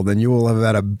the goal. Then you will have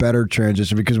had a better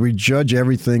transition because we judge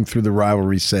everything through the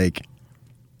rivalry's sake.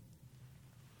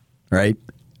 Right?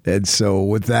 And so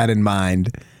with that in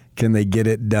mind, can they get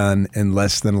it done in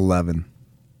less than 11?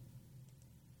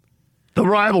 The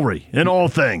rivalry in all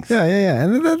things. Yeah.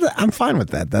 And I'm fine with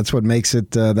that. That's what makes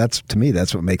it, that's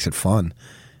what makes it fun,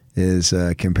 is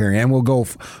comparing. And we'll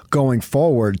going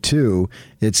forward, too,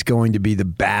 it's going to be the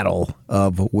battle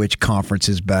of which conference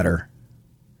is better.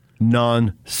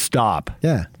 Non-stop.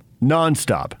 Yeah.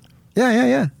 Non-stop.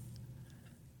 Yeah.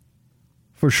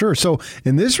 For sure. So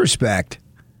in this respect,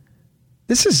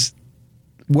 this is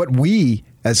what we,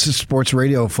 as sports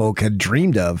radio folk, had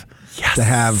dreamed of, to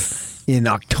have in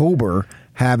October,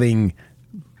 having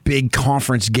big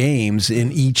conference games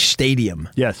in each stadium.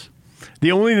 Yes.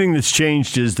 The only thing that's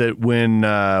changed is that when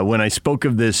I spoke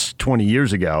of this 20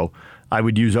 years ago, I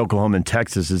would use Oklahoma and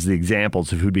Texas as the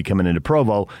examples of who'd be coming into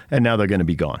Provo, and now they're going to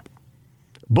be gone.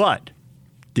 But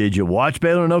did you watch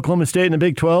Baylor and Oklahoma State in the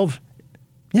Big 12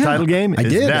 title game? I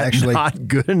did, that actually. Not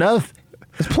good enough?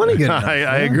 It's plenty good enough.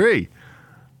 I agree.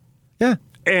 Yeah.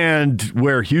 And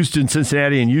where Houston,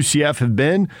 Cincinnati, and UCF have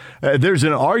been, there's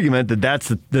an argument that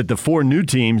that the four new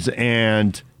teams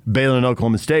and Baylor and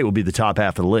Oklahoma State will be the top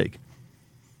half of the league.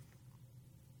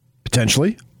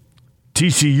 Potentially.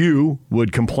 TCU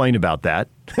would complain about that.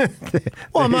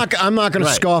 Well, I'm not going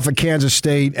to scoff at Kansas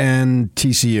State and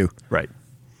TCU. Right.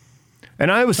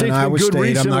 And Iowa State's been good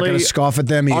recently. I'm not going to scoff at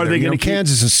them either. Are they going to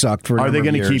Kansas has sucked for a number of years.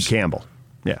 Are they going to keep Campbell?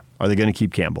 Yeah. Are they going to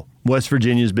keep Campbell? West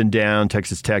Virginia's been down.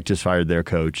 Texas Tech just fired their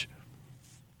coach.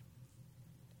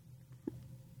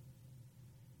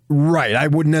 Right. I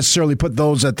wouldn't necessarily put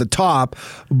those at the top,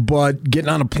 but getting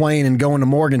on a plane and going to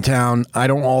Morgantown, I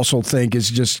don't also think is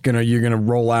just you're going to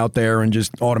roll out there and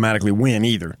just automatically win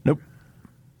either. Nope.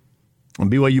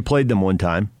 And BYU played them one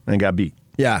time and got beat.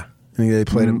 Yeah. I think they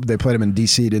played them. They played them in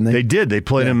D.C., didn't they? They did. They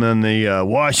played them in the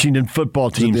Washington football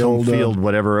team's home field,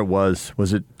 whatever it was.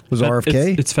 Was it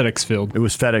RFK? It's FedEx Field. It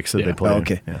was FedEx that they played. Oh,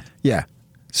 okay. Yeah.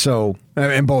 So,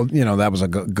 and both, that was a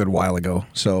good while ago.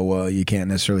 So you can't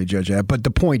necessarily judge that. But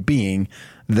the point being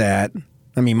that,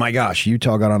 my gosh,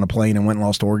 Utah got on a plane and went and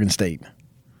lost to Oregon State.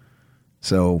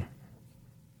 So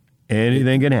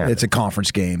anything can happen. It's a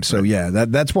conference game. So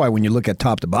that's why when you look at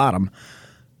top to bottom,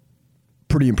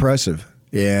 pretty impressive.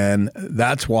 And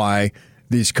that's why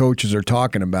these coaches are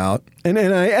talking about, and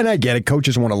I get it.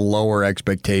 Coaches want to lower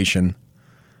expectation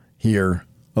here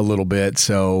a little bit,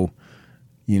 so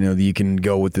you can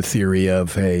go with the theory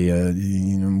of, hey,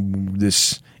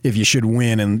 this, if you should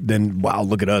win, and then wow,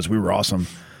 look at us, we were awesome.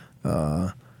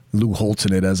 Lou Holtz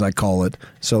in it, as I call it.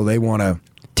 So they want to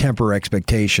temper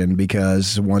expectation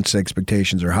because once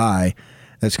expectations are high,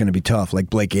 that's going to be tough. Like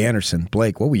Blake Anderson.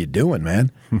 Blake, what were you doing,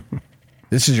 man?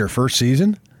 This is your first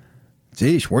season?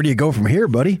 Geez, where do you go from here,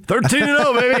 buddy?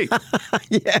 13-0, baby.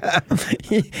 Yeah.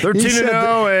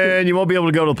 13-0, and you won't be able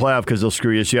to go to the playoff because they'll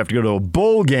screw you, so you have to go to a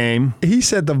bowl game. He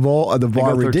set the bar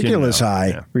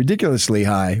ridiculously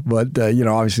high. But,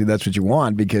 obviously that's what you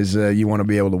want because you want to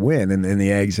be able to win, and the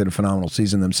Aggies had a phenomenal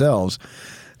season themselves.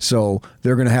 So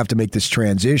they're going to have to make this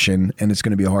transition, and it's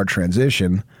going to be a hard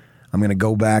transition. I'm going to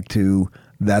go back to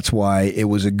that's why it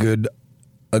was a good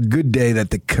day that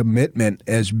the commitment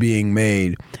is being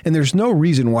made. And there's no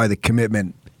reason why the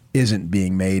commitment isn't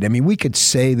being made. We could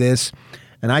say this,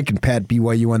 and I can pat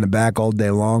BYU on the back all day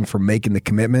long for making the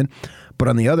commitment. But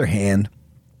on the other hand,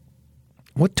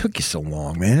 what took you so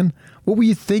long, man? What were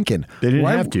you thinking? They didn't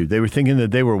have to. They were thinking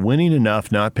that they were winning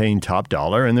enough, not paying top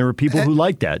dollar, and there were people who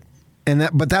liked that.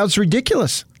 But that was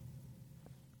ridiculous.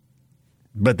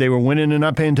 But they were winning and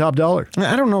not paying top dollar.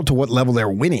 I don't know to what level they're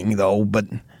winning, though, but...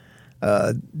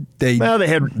 They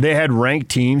had ranked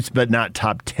teams, but not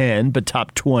top 10, but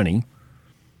top 20.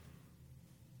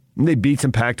 And they beat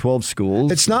some Pac-12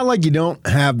 schools. It's not like you don't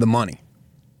have the money.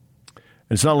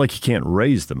 And it's not like you can't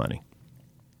raise the money.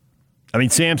 I mean,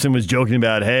 Sampson was joking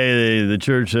about, hey, the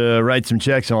church writes some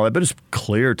checks and all that, but it's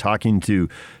clear talking to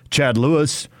Chad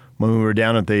Lewis when we were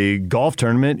down at the golf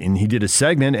tournament, and he did a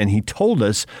segment, and he told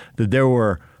us that there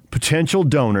were potential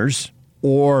donors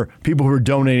or people who were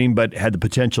donating but had the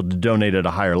potential to donate at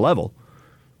a higher level,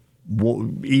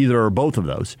 either or both of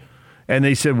those. And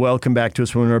they said, well, come back to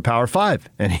us when we're Power 5.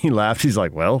 And he laughed. He's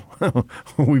like, well,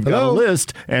 we've got a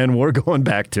list, and we're going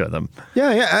back to them.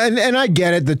 Yeah. And I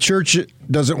get it. The church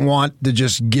doesn't want to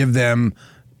just give them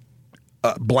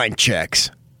blank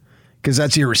checks because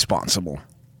that's irresponsible.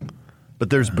 But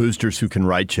there's boosters who can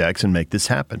write checks and make this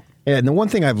happen. Yeah, and the one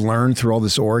thing I've learned through all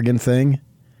this Oregon thing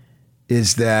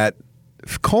is that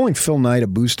calling Phil Knight a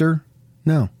booster,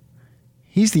 no.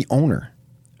 He's the owner.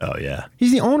 Oh, yeah.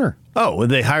 He's the owner. Oh, well,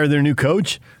 they hire their new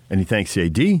coach, and he thanks the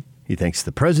AD, he thanks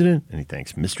the president, and he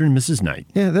thanks Mr. and Mrs. Knight.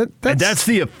 Yeah, that's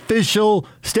the official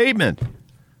statement.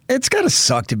 It's got to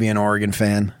suck to be an Oregon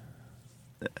fan.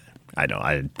 I know.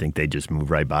 I think they just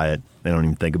move right by it. They don't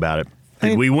even think about it.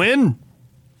 Did we win?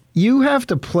 You have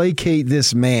to placate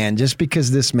this man just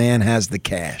because this man has the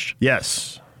cash.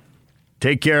 Yes.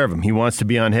 Take care of him. He wants to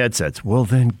be on headsets. Well,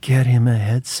 then get him a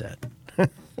headset.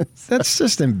 That's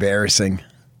just embarrassing.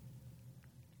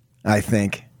 I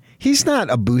think. He's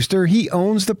not a booster. He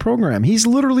owns the program. He's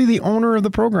literally the owner of the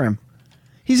program.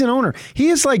 He's an owner. He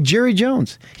is like Jerry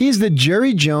Jones. He is the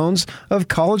Jerry Jones of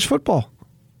college football.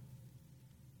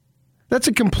 That's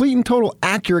a complete and total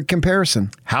accurate comparison.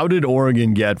 How did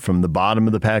Oregon get from the bottom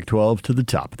of the Pac-12 to the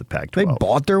top of the Pac-12? They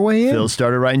bought their way in. Phil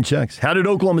started writing checks. How did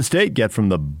Oklahoma State get from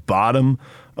the bottom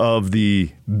of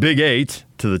the Big 8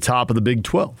 to the top of the Big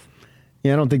 12?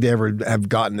 Yeah, I don't think they ever have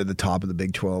gotten to the top of the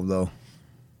Big 12, though.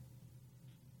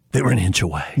 They were an inch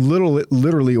away.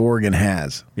 Literally, Oregon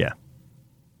has. Yeah.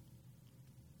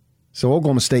 So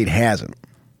Oklahoma State hasn't.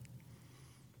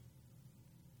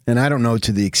 And I don't know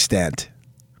to the extent.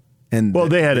 And well,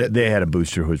 they had a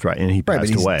booster who was right, and he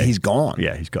passed away. He's gone.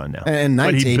 Yeah, he's gone now. And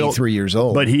Knight's 83 years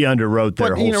old. But he underwrote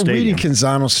their whole stadium. Reading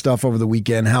Canzano's stuff over the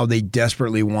weekend, how they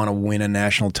desperately want to win a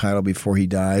national title before he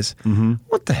dies. Mm-hmm.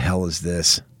 What the hell is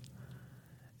this?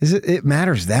 It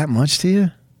matters that much to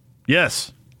you?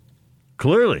 Yes.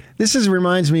 Clearly. This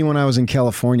reminds me when I was in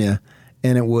California,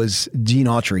 and it was Gene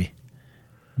Autry.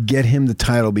 Get him the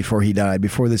title before he died,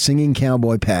 before the singing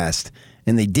cowboy passed.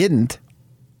 And they didn't.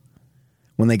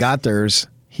 When they got theirs,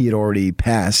 he had already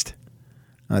passed,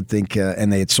 I think,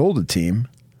 and they had sold the team.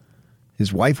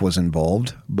 His wife was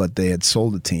involved, but they had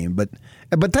sold the team. But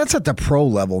that's at the pro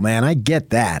level, man. I get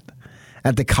that.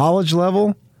 At the college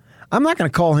level, I'm not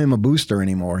going to call him a booster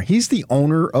anymore. He's the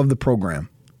owner of the program.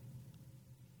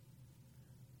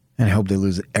 And I hope they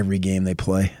lose every game they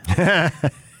play.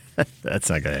 That's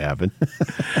not going to happen.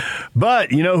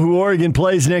 But you know who Oregon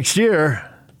plays next year?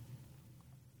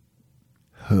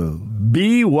 Who?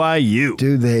 BYU.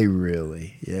 Do they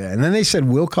really? Yeah. And then they said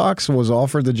Wilcox was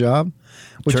offered the job.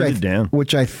 Turned it down.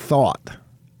 Which I thought.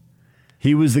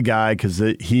 He was the guy because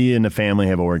he and the family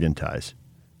have Oregon ties.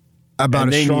 About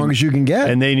as strong as you can get.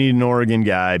 And they need an Oregon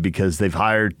guy because they've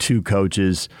hired two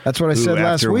coaches. That's what I said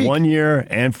last week. After 1 year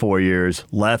and 4 years,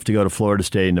 left to go to Florida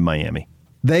State and to Miami.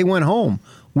 They went home.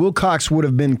 Wilcox would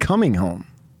have been coming home.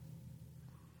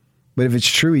 But if it's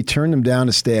true, he turned them down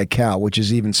to stay at Cal, which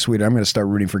is even sweeter. I'm going to start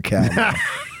rooting for Cal now.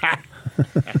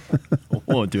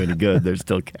 Won't do any good. There's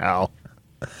still Cal.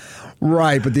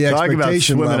 Right, but the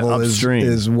expectation level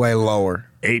is way lower.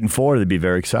 8-4, they'd be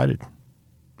very excited.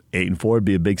 8-4 would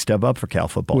be a big step up for Cal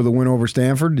football. With a win over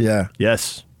Stanford? Yeah.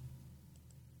 Yes.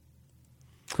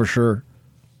 For sure.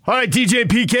 All right, DJ and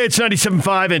PK, it's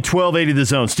 97.5 and 1280 The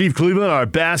Zone. Steve Cleveland, our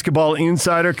basketball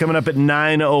insider, coming up at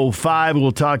 9:05.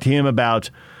 We'll talk to him about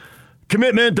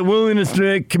commitment, the willingness to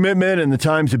make commitment, and the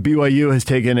times that BYU has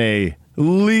taken a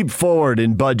leap forward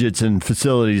in budgets and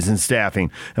facilities and staffing.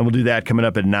 And we'll do that coming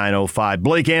up at 9:05.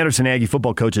 Blake Anderson, Aggie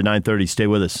football coach at 9:30. Stay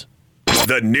with us.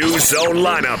 The new Zone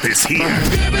lineup is here.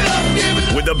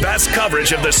 With the best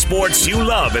coverage of the sports you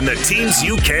love and the teams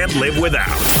you can't live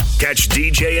without. Catch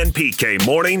DJ and PK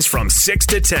mornings from 6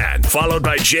 to 10, followed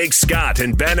by Jake Scott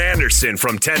and Ben Anderson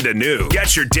from 10 to noon.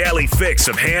 Get your daily fix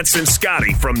of Hans and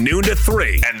Scotty from noon to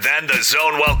 3. And then the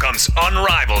Zone welcomes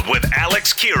Unrivaled with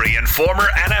Alex Kirry and former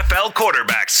NFL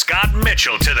quarterback Scott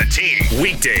Mitchell to the team.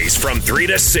 Weekdays from 3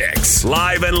 to 6,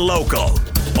 live and local.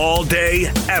 All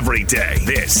day, every day.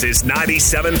 This is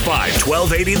 97.5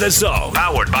 1280 The Zone,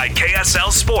 powered by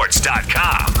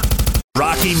KSLSports.com.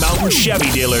 Rocky Mountain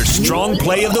Chevy Dealer's strong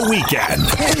play of the weekend.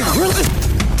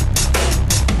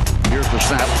 Here's the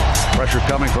snap. Pressure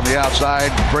coming from the outside.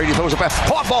 Brady throws it back.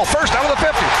 Caught ball first out of the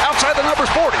 50. Outside the numbers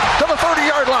 40. To the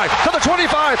 30-yard line. To the 20.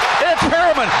 25. It's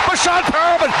Perriman. Bashawn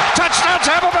Perriman. Touchdown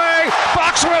Tampa Bay.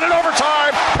 Bucs win in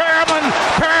overtime. Perriman.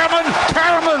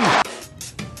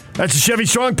 That's the Chevy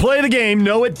Strong play of the game.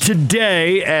 Know it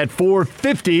today at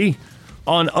 4:50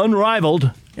 on Unrivaled,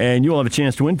 and you'll have a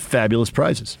chance to win fabulous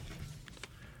prizes.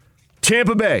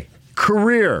 Tampa Bay,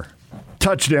 career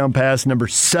touchdown pass number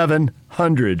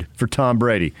 700 for Tom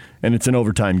Brady, and it's an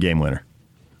overtime game winner.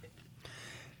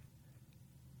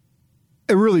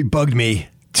 It really bugged me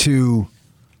to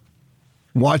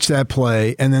watch that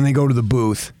play, and then they go to the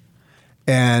booth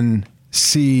and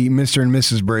see Mr. and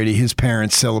Mrs. Brady, his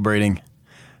parents, celebrating.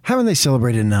 Haven't they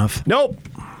celebrated enough? Nope.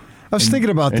 I was thinking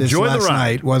about this last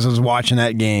night as I was watching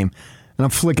that game, and I'm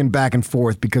flicking back and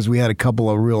forth because we had a couple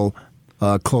of real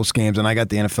close games, and I got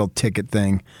the NFL ticket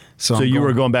thing. So you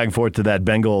were going back and forth to that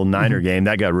Bengal-Niner game.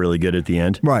 That got really good at the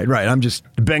end. Right. The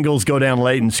Bengals go down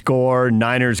late and score.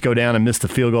 Niners go down and miss the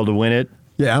field goal to win it.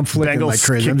 Yeah, I'm flicking Bengals like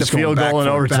crazy. kick the field goal in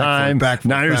overtime.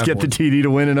 Niners get the TD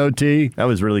to win in OT. That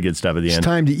was really good stuff at the end. It's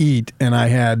time to eat, and I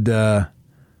had...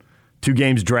 2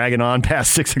 games dragging on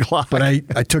past 6 o'clock. But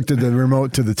I took the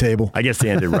remote to the table. I guess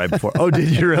they ended right before. Oh, did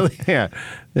you really? Yeah.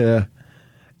 Yeah.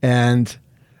 And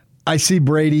I see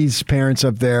Brady's parents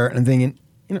up there and thinking,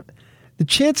 the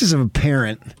chances of a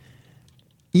parent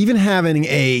even having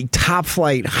a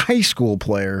top-flight high school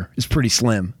player is pretty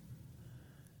slim.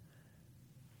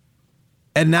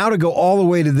 And now to go all the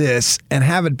way to this and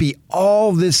have it be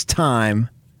all this time...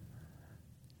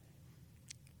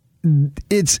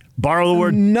 It's borrow the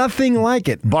word nothing like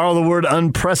it. Borrow the word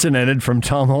unprecedented from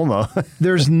Tom Holmoe.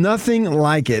 There's nothing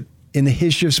like it in the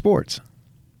history of sports.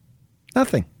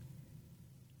 Nothing.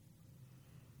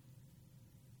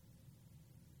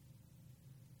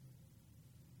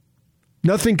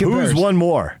 Nothing compares. Who's won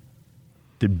more?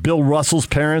 Did Bill Russell's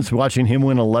parents, watching him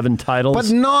win 11 titles?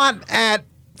 But not at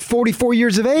 44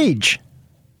 years of age.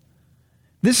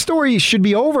 This story should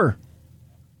be over.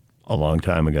 A long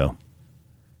time ago.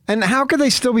 And how could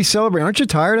they still be celebrating? Aren't you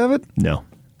tired of it? No.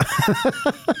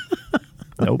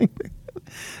 Nope.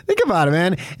 Think about it,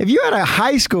 man. If you had a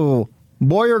high school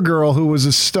boy or girl who was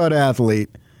a stud athlete,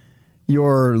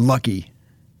 you're lucky.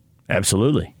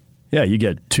 Absolutely. Yeah, you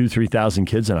get 2,000-3,000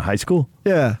 kids in a high school.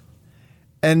 Yeah.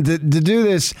 And to do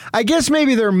this, I guess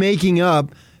maybe they're making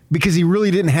up because he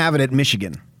really didn't have it at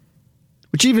Michigan,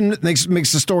 which even makes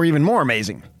the story even more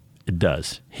amazing. It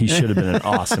does. He should have been an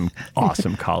awesome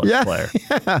college player.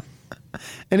 Yeah.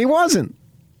 And he wasn't.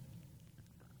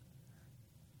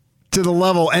 To the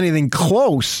level anything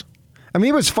close. I mean,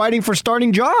 he was fighting for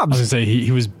starting jobs. I was going to say,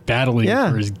 he was battling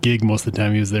for his gig most of the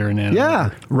time he was there in Ann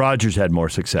Arbor. Yeah. Rodgers had more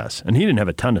success, and he didn't have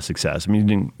a ton of success. I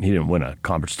mean, he didn't win a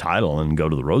conference title and go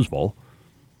to the Rose Bowl.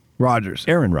 Rodgers.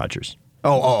 Aaron Rodgers.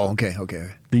 Okay.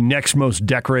 The next most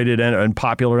decorated and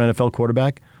popular NFL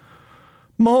quarterback.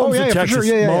 Mahomes at Texas.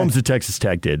 Mahomes at Texas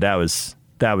Tech did. He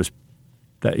was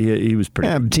pretty.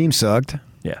 Yeah, the team sucked.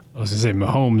 Yeah. I was going to say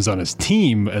Mahomes on his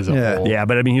team as a whole. Yeah,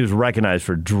 but I mean, he was recognized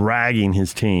for dragging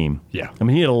his team. Yeah. I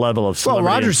mean, he had a level of celebrity.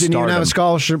 Well, Rodgers didn't even have a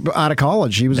scholarship out of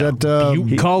college. He was at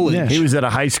Butte College. Yeah. He was at a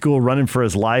high school running for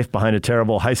his life behind a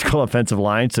terrible high school offensive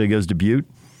line, so he goes to Butte.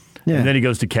 Yeah. And then he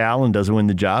goes to Cal and doesn't win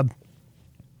the job.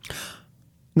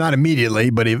 Not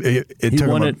immediately, but it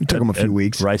took him a few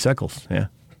weeks. Rice Eccles, yeah.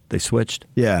 They switched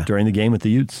during the game with the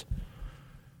Utes.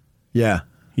 Yeah.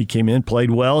 He came in, played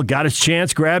well, got his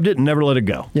chance, grabbed it, and never let it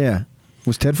go. Yeah.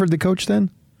 Was Tedford the coach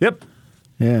then? Yep.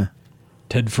 Yeah.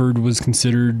 Tedford was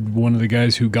considered one of the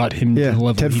guys who got him to the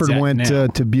level Tedford he's at went now.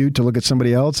 To Butte to look at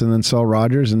somebody else and then saw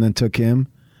Rodgers and then took him.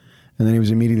 And then he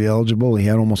was immediately eligible. He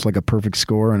had almost like a perfect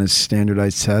score on his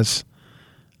standardized tests.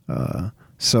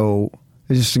 So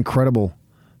it's just incredible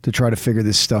to try to figure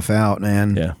this stuff out,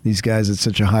 man. Yeah. These guys at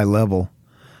such a high level.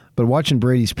 But watching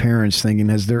Brady's parents, thinking,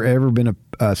 has there ever been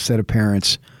a set of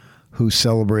parents who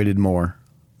celebrated more?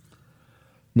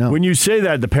 No. When you say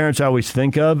that, the parents I always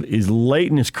think of is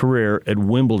late in his career at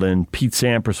Wimbledon, Pete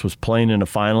Sampras was playing in a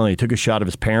final, and he took a shot of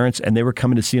his parents, and they were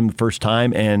coming to see him the first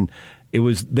time, and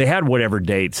they had whatever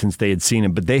date since they had seen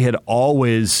him, but they had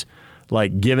always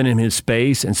given him his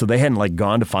space, and so they hadn't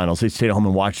gone to finals. They stayed at home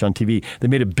and watched on TV. They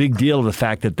made a big deal of the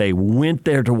fact that they went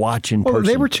there to watch in person.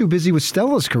 They were too busy with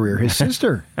Stella's career, his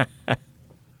sister.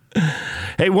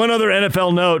 Hey, one other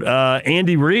NFL note,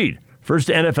 Andy Reid, first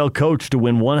NFL coach to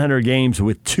win 100 games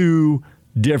with 2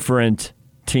 different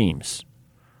teams.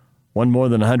 One more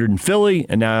than 100 in Philly,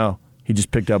 and now he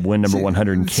just picked up win number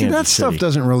 100 in Kansas City. That stuff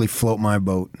doesn't really float my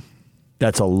boat.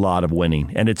 That's a lot of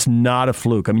winning, and it's not a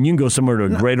fluke. I mean, you can go somewhere to a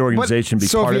great organization and be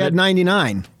part of it. So if he had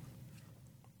 99?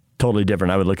 Totally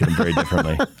different. I would look at him very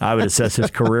differently. I would assess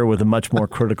his career with a much more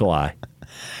critical eye.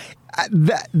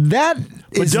 That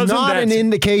is not an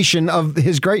indication of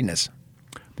his greatness.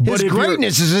 His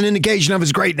greatness is an indication of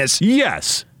his greatness.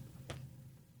 Yes.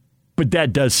 But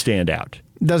that does stand out.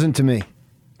 Doesn't to me.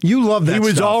 You love that He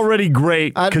was stuff. already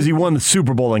great because he won the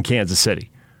Super Bowl in Kansas City.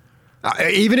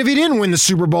 Even if he didn't win the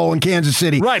Super Bowl in Kansas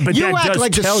City. Right, but you that act does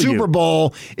like the tell Super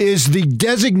Bowl is the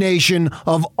designation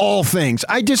of all things.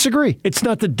 I disagree. It's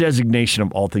not the designation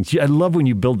of all things. I love when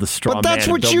you build the straw man. But that's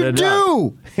what you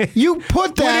do. You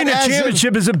put that winning a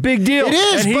championship is a big deal. It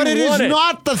is, but it is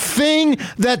not the thing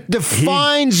that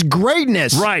defines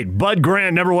greatness. Right. Bud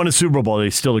Grant never won a Super Bowl.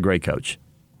 He's still a great coach.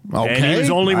 Okay. And he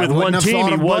was only with one team.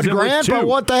 He wasn't Bud Grant, with two. but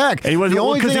what the heck? The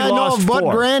only thing I know of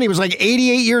Bud Grant, he was like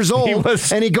 88 years old,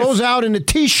 and he goes out in a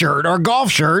T-shirt or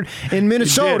golf shirt in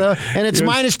Minnesota, and it's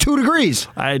minus 2 degrees.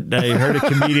 I heard a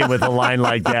comedian with a line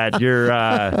like that. Your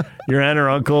aunt or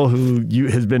uncle who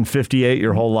has been 58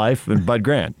 your whole life, and Bud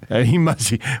Grant.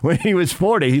 When he was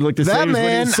 40, he looked the same as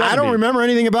when he was 70. I don't remember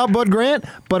anything about Bud Grant,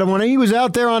 but when he was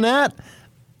out there on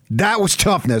that was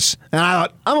toughness. And I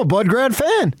thought, I'm a Bud Grant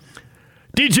fan.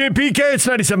 DJ and PK, it's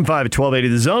 97.5 at 1280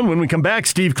 The Zone. When we come back,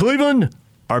 Steve Cleveland,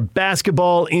 our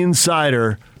basketball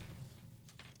insider,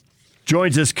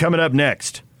 joins us coming up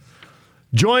next.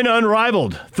 Join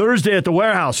Unrivaled Thursday at the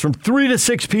Warehouse from 3 to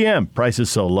 6 p.m. Price is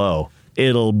so low,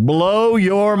 it'll blow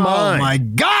your mind. Oh, my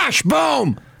gosh,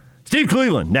 boom! Steve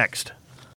Cleveland, next.